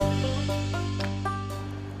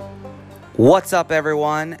What's up,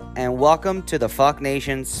 everyone, and welcome to the Fawk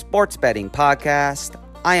Nation Sports Betting Podcast.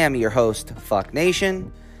 I am your host, Fawk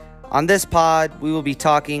Nation. On this pod, we will be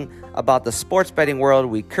talking about the sports betting world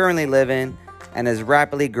we currently live in and is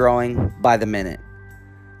rapidly growing by the minute.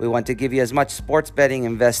 We want to give you as much sports betting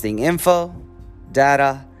investing info,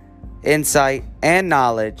 data, insight, and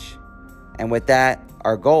knowledge. And with that,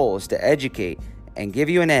 our goal is to educate and give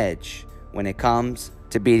you an edge when it comes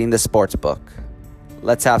to beating the sports book.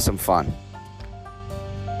 Let's have some fun.